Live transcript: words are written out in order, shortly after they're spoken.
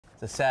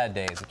It's a sad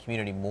day as the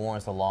community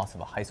mourns the loss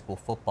of a high school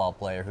football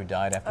player who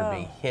died after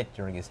being hit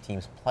during his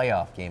team's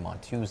playoff game on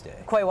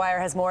Tuesday. Coy Wire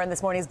has more in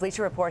this morning's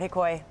Bleacher Report. Hey,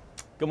 Coy.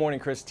 Good morning,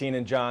 Christine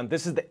and John.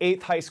 This is the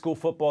 8th high school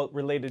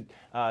football-related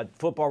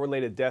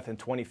death in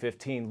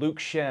 2015. Luke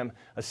Schemm,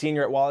 a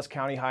senior at Wallace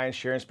County High in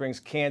Sharon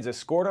Springs, Kansas,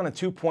 scored on a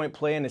 2-point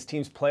play in his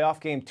team's playoff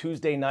game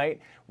Tuesday night,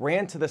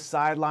 ran to the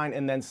sideline,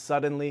 and then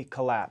suddenly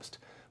collapsed.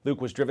 Luke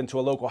was driven to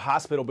a local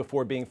hospital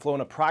before being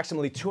flown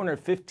approximately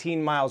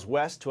 215 miles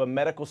west to a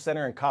medical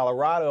center in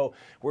Colorado,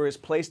 where he was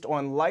placed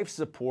on life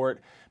support,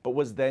 but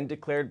was then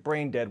declared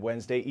brain dead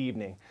Wednesday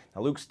evening.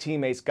 Now, Luke's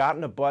teammates got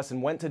in a bus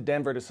and went to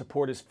Denver to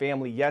support his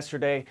family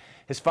yesterday.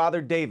 His father,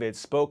 David,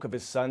 spoke of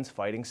his son's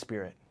fighting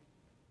spirit.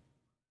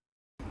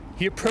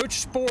 He approached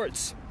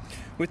sports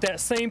with that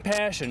same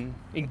passion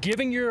and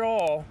giving your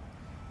all,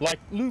 like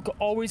Luke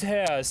always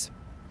has.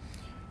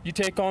 You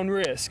take on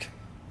risk.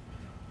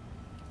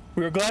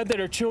 We are glad that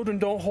our children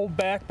don't hold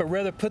back, but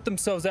rather put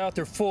themselves out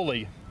there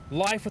fully.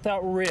 Life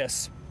without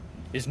risk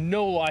is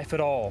no life at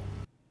all.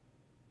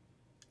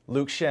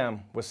 Luke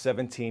Schemm was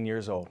 17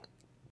 years old.